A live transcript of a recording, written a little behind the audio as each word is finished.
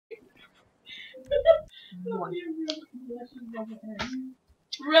Hello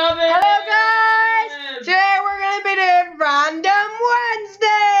guys! Today we're going to be doing Random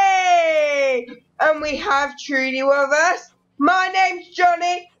Wednesday! And we have Trudy with us. My name's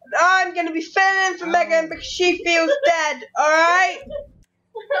Johnny, and I'm going to be filling in for Megan because she feels dead, alright?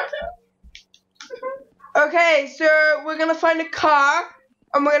 Okay, so we're going to find a car,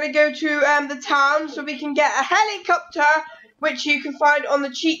 and we're going to go to the town so we can get a helicopter, which you can find on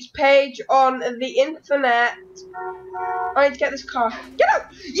the cheats page on the internet. I need to get this car. Get out!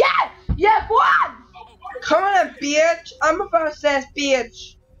 Yeah! Yeah, go on! Come on, bitch. I'm a first ass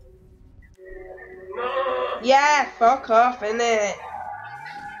bitch. Yeah, fuck off, innit?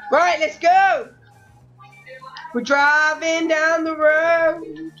 Right, let's go. We're driving down the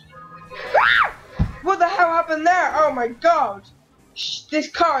road. Ah! What the hell happened there? Oh my god. This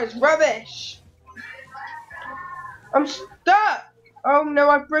car is rubbish. I'm stuck. Oh no,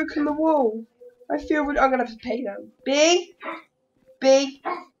 I've broken the wall. I feel I'm gonna have to pay them. B.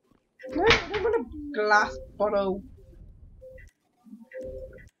 No, I don't want a glass bottle.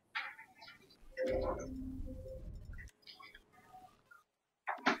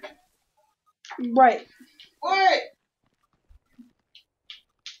 Right. What?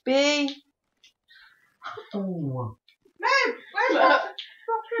 B. Oh. No, where's that?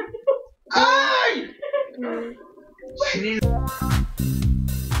 Aye! So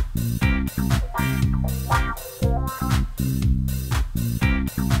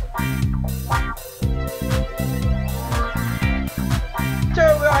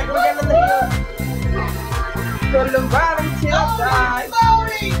right, we're getting on the hill. Gonna ride until I die.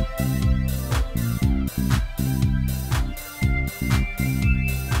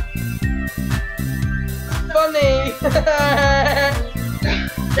 Funny.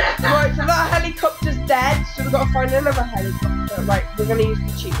 Right, so that helicopter's dead, so we've got to find another helicopter. Right, we're gonna use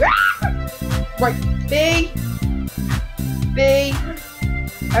the cheat. Right, B,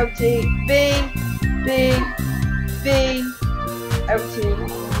 LT, B, LT, RT.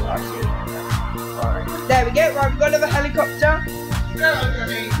 Alright, there we go. Right, we've got another helicopter.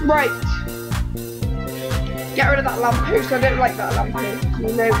 Right. Get rid of that lamppost. I don't like that lamppost. You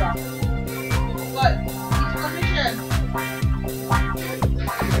know that. What?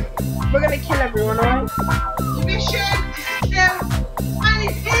 We're gonna kill everyone, alright? The mission is to kill as many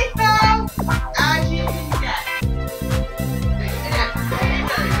people as you can get.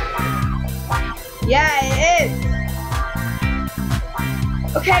 Yeah, it is.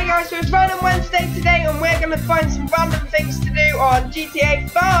 Okay, guys, so it's Random Wednesday today, and we're gonna find some random things to do on GTA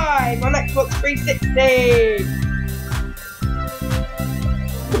 5 on Xbox 360.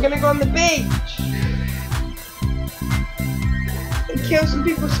 We're gonna go on the beach and kill some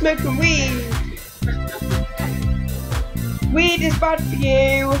people smoking weed. Weed is bad for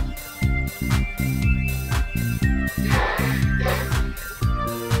you.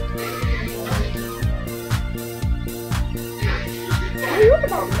 What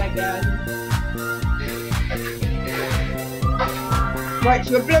about Megan? Right,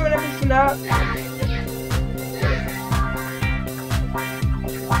 so we're blowing everything up.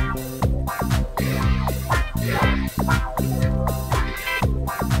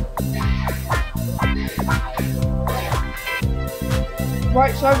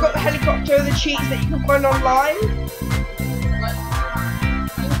 Right, so I've got the helicopter with the cheats that you can find online.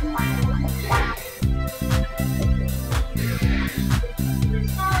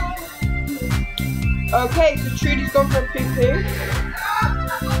 Okay, so Trudy's gone for a poo-poo.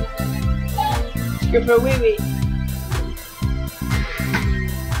 Let's go for a wee-wee.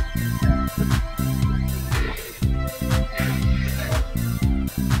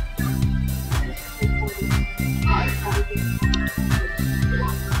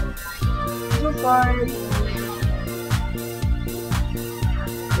 So fine.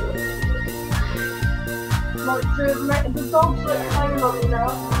 Right, so the dog's like hanging on me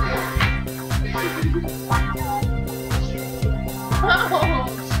now.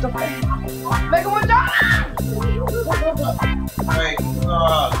 Stop it. Megan, what's up?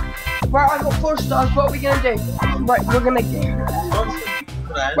 Right, I got 4 stars. What are we gonna do? Right, we're gonna go.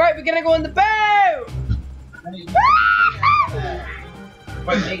 Right, we're gonna go on the boat.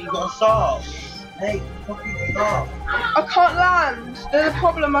 Wait, Nate, you gotta stop. Nate, fucking stop. I can't land. There's a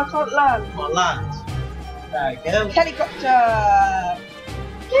problem. I can't land. You can't land. There you go. Helicopter.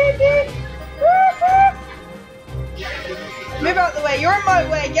 Move out the way. You're in my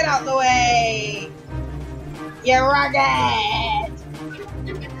way. Get out the way. You're rugged.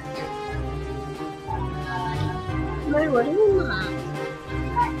 No, what do you want?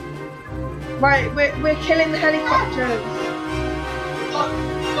 Right, we're killing the helicopters.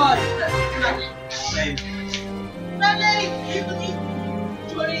 Nate.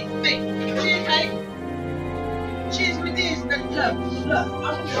 look,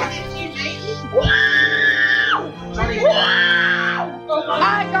 I'm trying to make you. Wow! Johnny, Wow!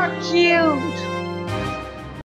 I got killed.